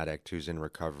who is an addict, who's in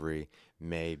recovery,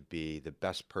 may be the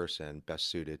best person, best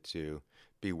suited to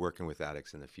be working with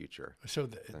addicts in the future. So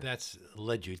that's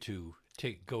led you to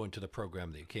go into the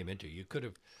program that you came into. You could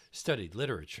have studied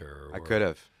literature or I could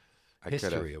have.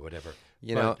 history or whatever.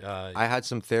 You know, I had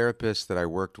some therapists that I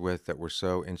worked with that were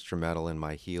so instrumental in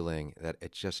my healing that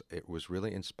it was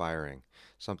really inspiring.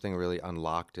 Something really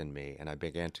unlocked in me, and I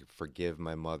began to forgive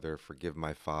my mother, forgive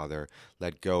my father,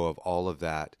 let go of all of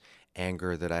that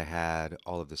anger that I had,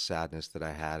 all of the sadness that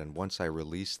I had. And once I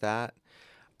released that,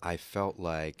 I felt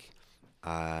like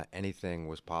anything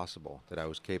was possible, that I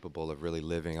was capable of really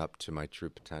living up to my true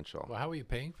potential. Well, how were you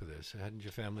paying for this? Hadn't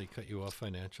your family cut you off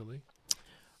financially?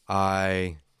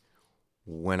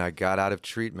 When I got out of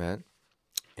treatment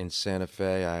in Santa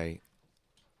Fe, I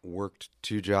worked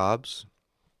 2 jobs.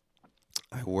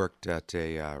 I worked at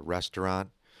a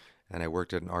restaurant, and I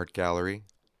worked at an art gallery.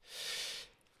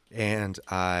 And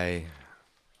I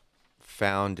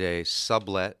found a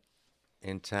sublet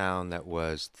in town that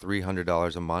was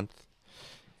 $300 a month.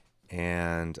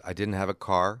 And I didn't have a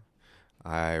car.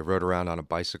 I rode around on a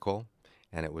bicycle,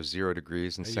 and it was 0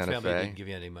 degrees in Santa Your family Fe. didn't give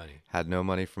you any money. Had no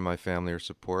money from my family or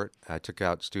support. I took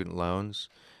out student loans,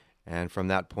 and from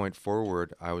that point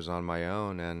forward, I was on my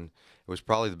own, and it was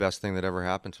probably the best thing that ever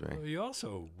happened to me. Well, you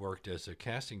also worked as a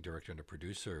casting director and a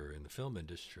producer in the film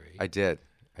industry. I did.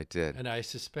 And I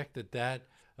suspect that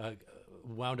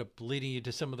wound up leading you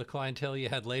to some of the clientele you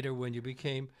had later when you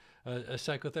became a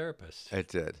psychotherapist. It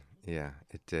did. Yeah,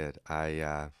 it did.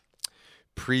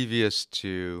 Previous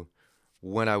to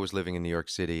when I was living in New York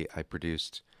City, I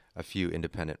produced a few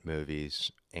independent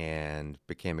movies and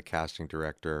became a casting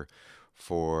director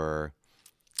for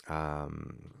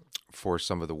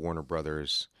some of the Warner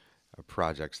Brothers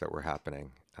projects that were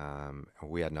happening.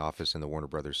 We had an office in the Warner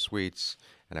Brothers Suites,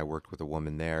 and I worked with a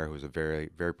woman there who was a very,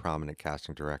 very prominent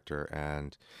casting director.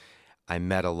 And I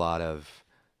met a lot of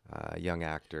young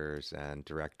actors and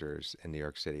directors in New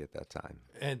York City at that time.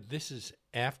 And this is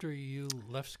after you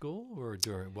left school, or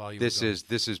while you? This is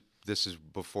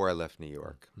before I left New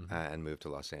York and moved to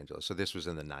Los Angeles. So this was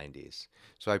in the 90s.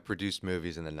 So I produced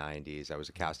movies in the 90s. I was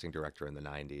a casting director in the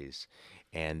 90s,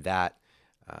 and that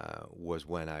was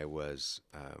when I was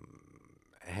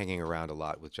hanging around a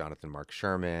lot with Jonathan Mark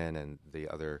Sherman and the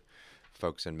other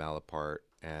folks in Malaparte.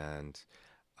 And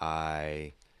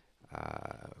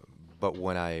but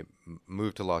when I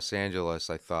moved to Los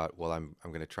Angeles, I thought, well, I'm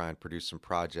going to try and produce some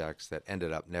projects that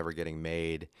ended up never getting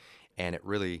made, and it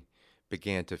really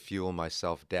began to fuel my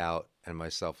self-doubt and my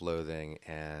self-loathing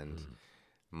and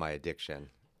my addiction.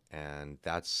 And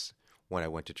that's when I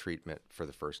went to treatment for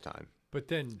the first time. But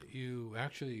then you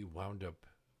actually wound up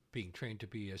being trained to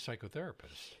be a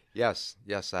psychotherapist. Yes,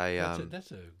 I.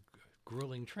 That's a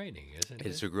grueling training, isn't it?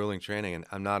 It's a grueling training, and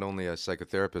I'm not only a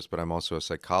psychotherapist, but I'm also a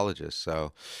psychologist.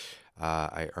 So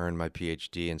I earned my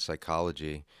PhD in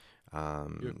psychology.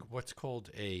 You're what's called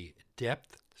a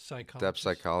depth psychologist. Depth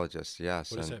psychologist,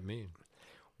 yes. What does that mean?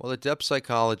 Well, a depth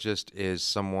psychologist is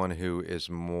someone who is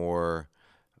more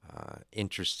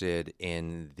interested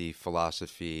in the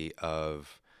philosophy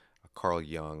of Carl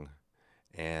Jung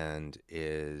and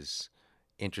is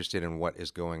interested in what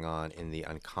is going on in the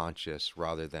unconscious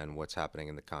rather than what's happening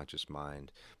in the conscious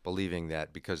mind, believing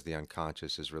that because the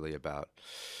unconscious is really about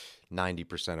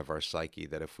 90% of our psyche,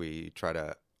 that if we try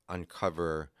to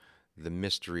uncover the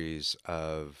mysteries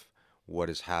of what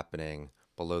is happening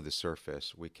below the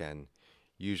surface, we can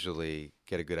usually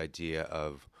get a good idea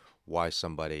of why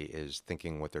somebody is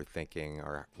thinking what they're thinking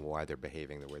or why they're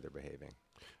behaving the way they're behaving.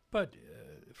 But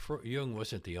Jung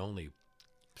wasn't the only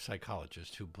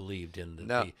psychologist who believed in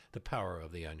the power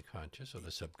of the unconscious or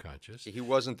the subconscious. He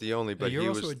wasn't the only, but you're he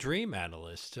also was a dream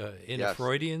analyst in Yes. a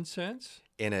Freudian sense.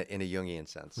 in a Jungian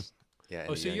sense. Yeah.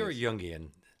 Oh, so you're a Jungian.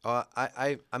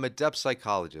 I'm a depth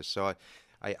psychologist, so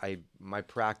my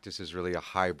practice is really a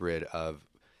hybrid of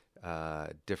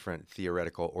different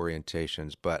theoretical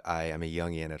orientations, but I am a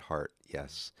Jungian at heart.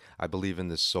 Yes, I believe in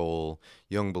the soul.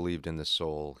 Jung believed in the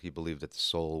soul. He believed that the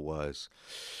soul was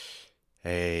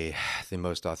the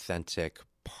most authentic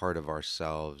part of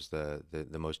ourselves, the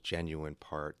most genuine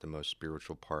part, the most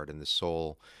spiritual part, and the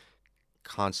soul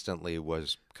constantly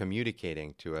was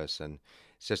communicating to us. And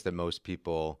it's just that most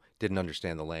people didn't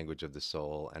understand the language of the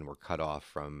soul and were cut off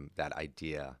from that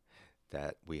idea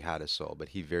that we had a soul. But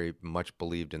he very much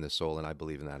believed in the soul, and I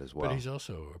believe in that as well. But he's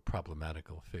also a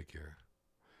problematical figure.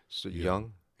 So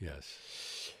Jung?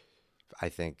 Yes. I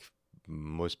think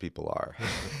most people are.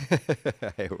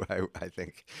 I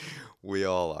think we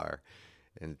all are,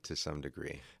 and to some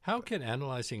degree. How can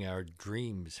analyzing our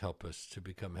dreams help us to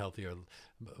become healthier?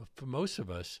 For most of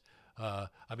us,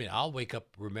 I'll wake up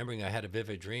remembering I had a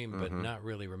vivid dream, but not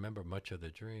really remember much of the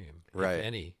dream, Right. if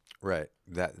any. Right.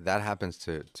 That happens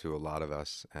to a lot of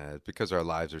us because our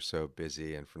lives are so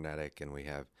busy and frenetic, and we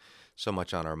have so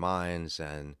much on our minds,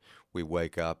 and we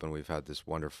wake up and we've had this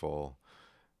wonderful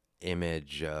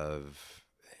image of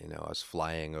us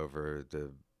flying over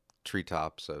the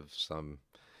treetops of some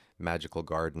magical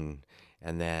garden,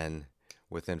 and then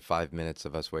within 5 minutes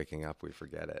of us waking up, we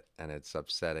forget it, and it's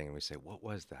upsetting, and we say, "What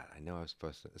was that? I know I was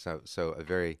supposed to." So a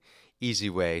very easy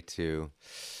way to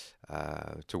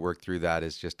work through that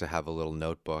is just to have a little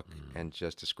notebook and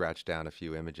just to scratch down a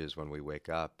few images when we wake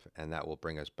up, and that will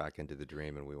bring us back into the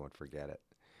dream, and we won't forget it.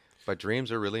 But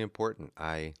dreams are really important.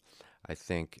 I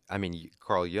think.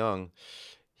 Carl Jung,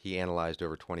 he analyzed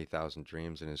over 20,000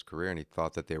 dreams in his career, and he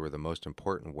thought that they were the most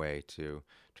important way to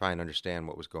try and understand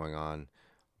what was going on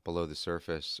below the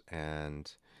surface,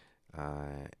 and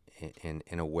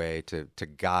in a way to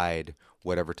guide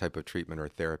whatever type of treatment or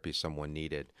therapy someone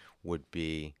needed would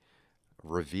be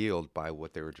revealed by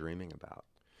what they were dreaming about.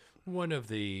 One of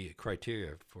the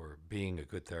criteria for being a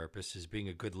good therapist is being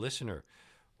a good listener.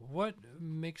 What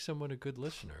makes someone a good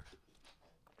listener?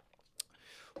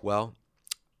 Well,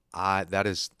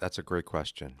 that's a great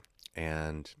question,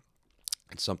 and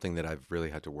it's something that I've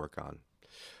really had to work on.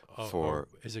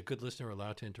 Is a good listener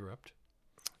allowed to interrupt?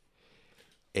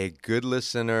 A good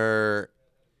listener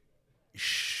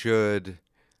should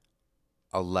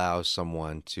allow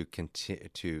someone to continue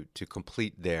to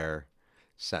complete their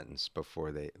sentence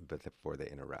before they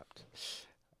interrupt.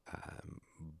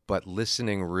 But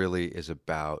listening really is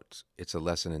it's a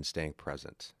lesson in staying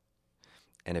present.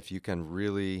 And if you can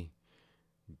really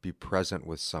be present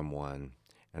with someone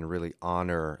and really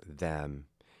honor them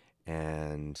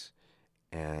and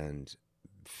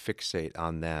fixate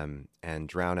on them and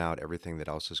drown out everything that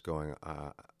else is going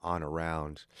on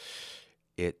around,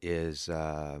 it's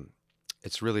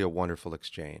really a wonderful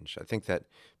exchange. I think that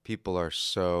people are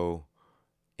so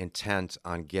intent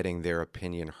on getting their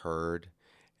opinion heard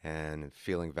and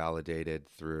feeling validated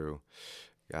through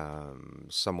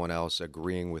someone else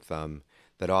agreeing with them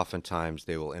that oftentimes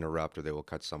they will interrupt or they will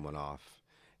cut someone off.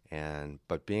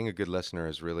 But being a good listener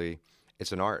is really,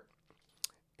 it's an art.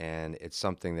 And it's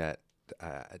something that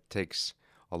takes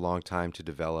a long time to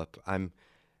develop.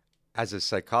 As a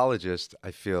psychologist,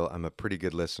 I feel I'm a pretty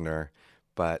good listener,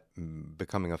 but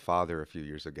becoming a father a few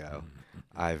years ago,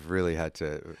 I've really had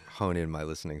to hone in my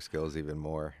listening skills even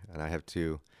more. And I have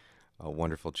two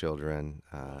wonderful children,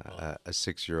 a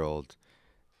 6-year-old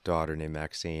daughter named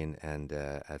Maxine and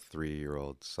a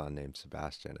 3-year-old son named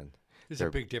Sebastian. And there's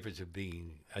a big difference of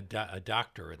being a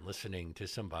doctor and listening to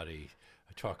somebody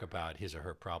talk about his or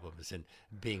her problems and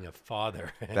being a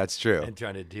father. That's true. And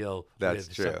trying to deal That's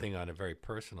with true. something on a very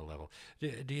personal level.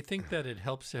 Do you think that it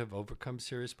helps to have overcome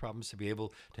serious problems to be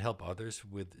able to help others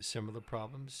with similar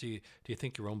problems? Do you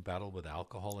think your own battle with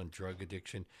alcohol and drug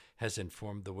addiction has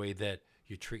informed the way that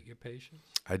you treat your patients?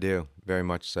 I do, very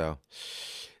much so.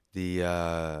 The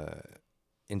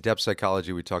in depth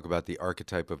psychology, we talk about the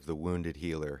archetype of the wounded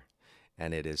healer.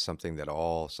 And it is something that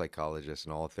all psychologists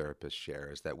and all therapists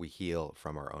share, is that we heal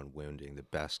from our own wounding. The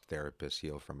best therapists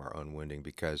heal from our own wounding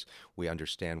because we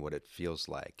understand what it feels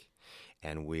like.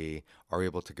 And we are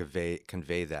able to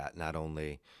convey that not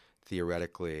only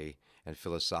theoretically and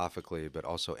philosophically, but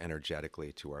also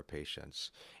energetically to our patients.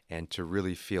 And to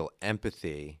really feel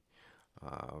empathy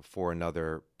for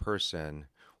another person,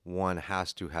 one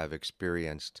has to have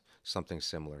experienced something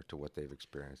similar to what they've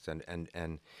experienced.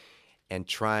 And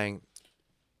trying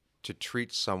to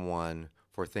treat someone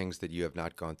for things that you have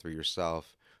not gone through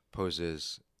yourself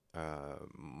poses there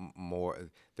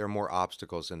are more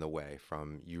obstacles in the way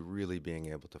from you really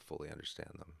being able to fully understand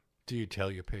them. Do you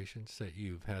tell your patients that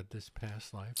you've had this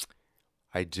past life?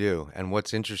 I do. And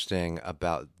what's interesting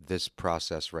about this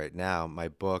process right now, my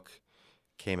book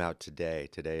came out today.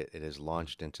 Today it is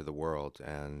launched into the world.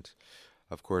 And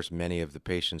of course, many of the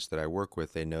patients that I work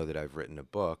with, they know that I've written a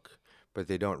book, but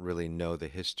they don't really know the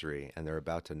history, and they're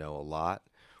about to know a lot,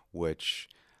 which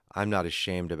I'm not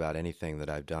ashamed about anything that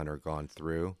I've done or gone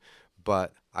through,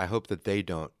 but I hope that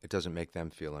it doesn't make them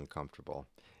feel uncomfortable.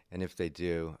 And if they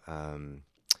do,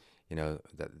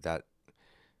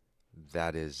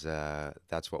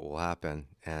 that's what will happen.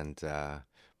 And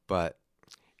but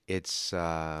it's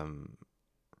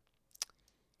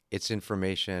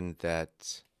information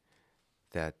that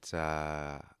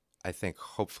I think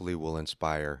hopefully will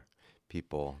inspire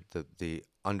people. The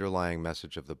underlying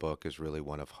message of the book is really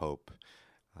one of hope,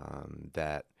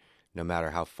 that no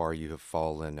matter how far you have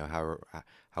fallen, or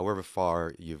however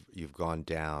far you've gone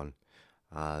down,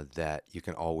 that you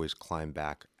can always climb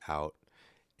back out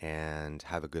and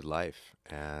have a good life.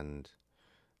 And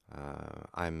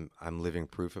I'm living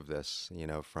proof of this.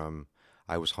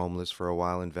 I was homeless for a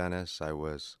while in Venice. I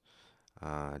was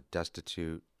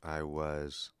destitute. I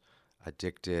was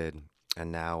addicted, and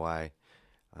now I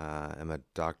I'm a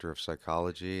doctor of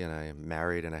psychology, and I'm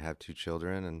married, and I have 2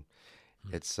 children, and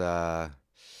it's And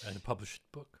a published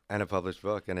book. and a published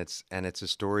book, and it's a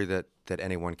story that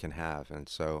anyone can have. And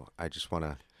so I just want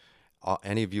to,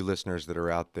 any of you listeners that are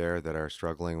out there that are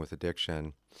struggling with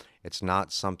addiction, it's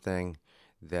not something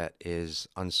that is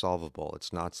unsolvable.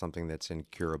 It's not something that's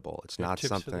incurable. It's You have not tips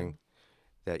for them? something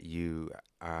that you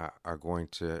are going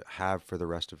to have for the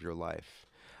rest of your life.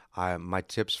 My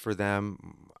tips for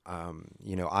them,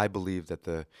 I believe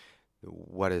that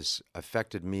what has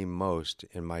affected me most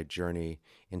in my journey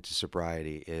into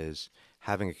sobriety is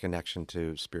having a connection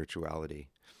to spirituality.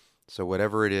 So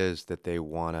whatever it is that they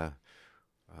want to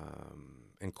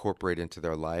incorporate into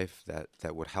their life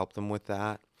that would help them with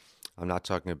that. I'm not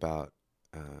talking about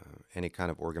any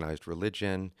kind of organized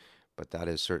religion, but that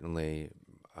is certainly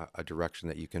a direction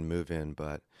that you can move in.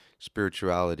 But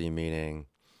spirituality meaning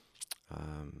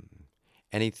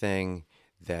anything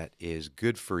that is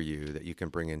good for you that you can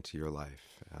bring into your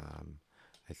life.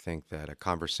 I think that a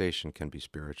conversation can be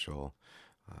spiritual.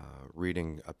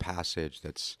 Reading a passage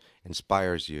that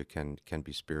inspires you can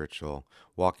be spiritual.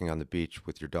 Walking on the beach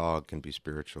with your dog can be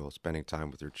spiritual. Spending time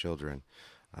with your children.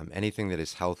 Anything that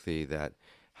is healthy, that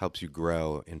helps you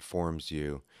grow, informs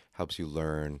you, helps you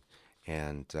learn,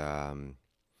 and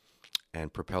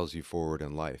propels you forward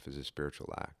in life is a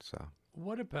spiritual act. So,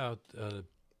 What about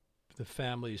the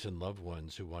families and loved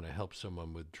ones who want to help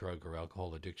someone with drug or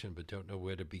alcohol addiction but don't know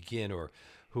where to begin, or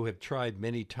who have tried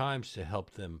many times to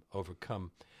help them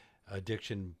overcome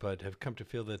addiction but have come to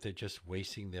feel that they're just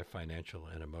wasting their financial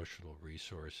and emotional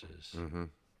resources?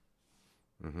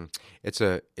 it's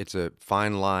a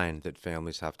fine line that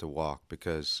families have to walk,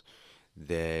 because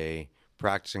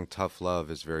practicing tough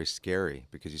love is very scary,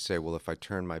 because you say, well, if I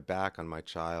turn my back on my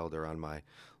child or on my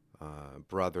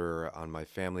brother, or on my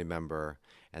family member,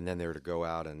 and then they were to go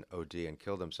out and OD and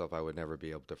kill themselves, I would never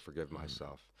be able to forgive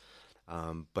myself.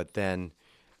 But then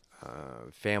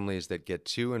families that get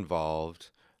too involved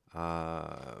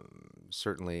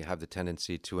certainly have the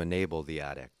tendency to enable the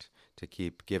addict, to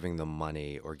keep giving them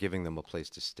money or giving them a place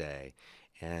to stay.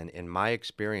 And in my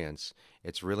experience,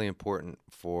 it's really important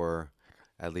for,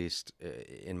 at least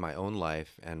in my own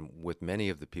life and with many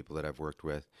of the people that I've worked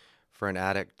with, for an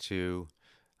addict to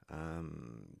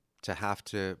have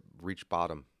to reach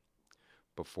bottom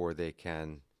before they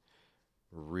can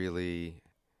really,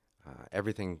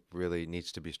 everything really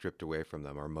needs to be stripped away from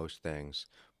them, or most things,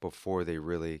 before they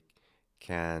really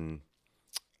can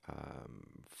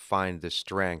find the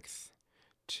strength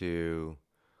to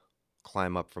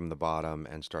climb up from the bottom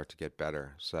and start to get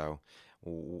better. So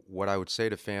what I would say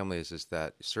to families is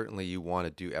that certainly you want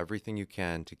to do everything you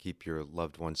can to keep your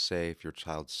loved one safe, your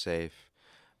child safe.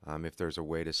 If there's a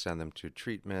way to send them to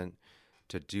treatment,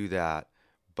 to do that.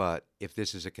 But if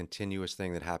this is a continuous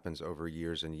thing that happens over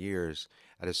years and years,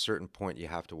 at a certain point you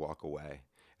have to walk away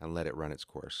and let it run its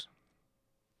course.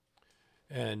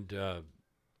 And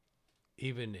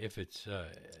even if it's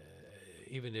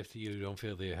even if you don't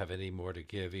feel that you have any more to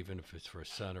give, even if it's for a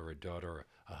son or a daughter, or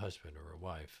a husband or a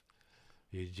wife,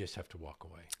 you just have to walk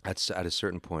away. At a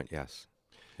certain point, yes.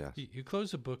 Yes. You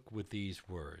close the book with these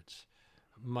words.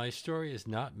 My story is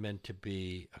not meant to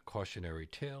be a cautionary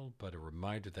tale, but a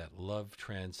reminder that love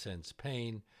transcends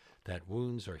pain, that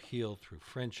wounds are healed through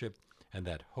friendship, and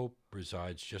that hope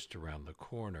resides just around the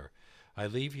corner. I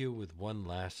leave you with one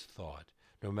last thought.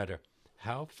 No matter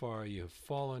how far you have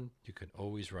fallen, you can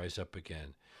always rise up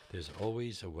again. There's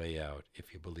always a way out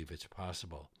if you believe it's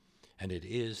possible. And it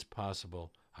is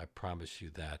possible. I promise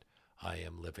you that. I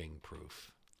am living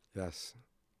proof. Yes.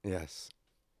 Yes.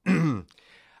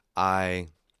 I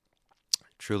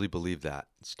truly believe that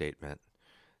statement,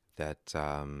 that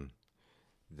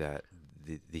that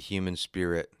the human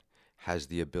spirit has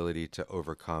the ability to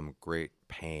overcome great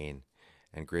pain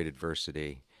and great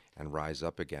adversity and rise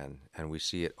up again. And we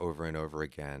see it over and over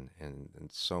again in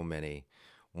so many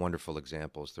wonderful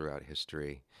examples throughout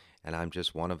history. And I'm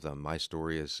just one of them. My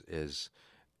story is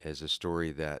a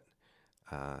story that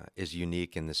is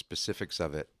unique in the specifics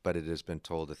of it, but it has been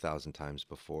told 1,000 times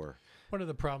before. One of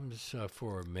the problems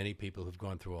for many people who've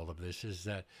gone through all of this is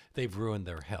that they've ruined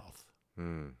their health.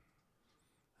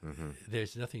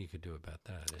 There's nothing you could do about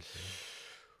that, is there?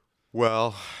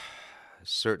 Well,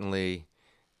 certainly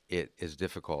it is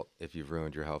difficult if you've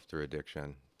ruined your health through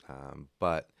addiction.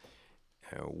 But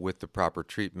with the proper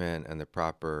treatment and the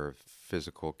proper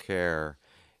physical care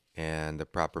and the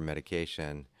proper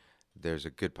medication, there's a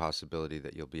good possibility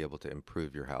that you'll be able to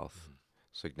improve your health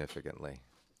significantly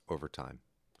over time.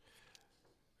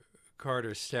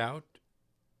 Carter Stout,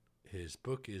 his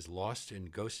book is Lost in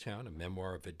Ghost Town, a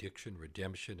memoir of addiction,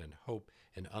 redemption, and hope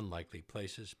in unlikely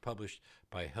places, published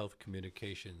by Health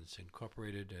Communications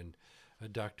Incorporated. And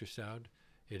Dr. Stout,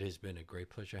 it has been a great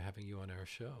pleasure having you on our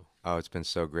show. Oh, it's been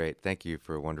so great. Thank you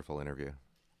for a wonderful interview.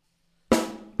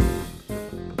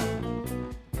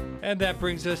 And that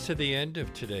brings us to the end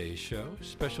of today's show.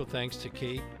 Special thanks to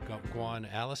Kate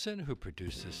Guan Allison, who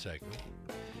produced this segment.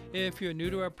 If you're new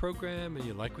to our program and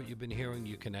you like what you've been hearing,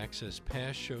 you can access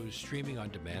past shows streaming on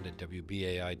demand at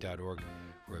WBAI.org.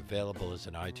 We're available as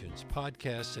an iTunes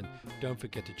podcast. And don't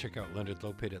forget to check out Leonard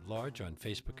Lopate at Large on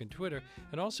Facebook and Twitter,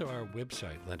 and also our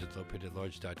website,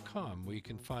 leonardlopateatlarge.com, where you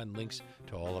can find links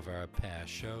to all of our past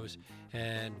shows.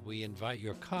 And we invite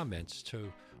your comments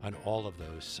on all of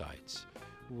those sites.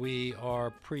 We are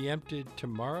preempted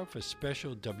tomorrow for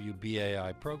special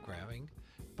WBAI programming,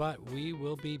 but we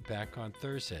will be back on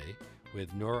Thursday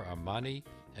with Noor Armani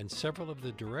and several of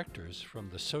the directors from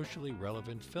the Socially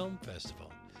Relevant Film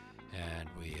Festival. And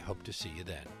we hope to see you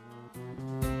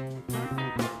then.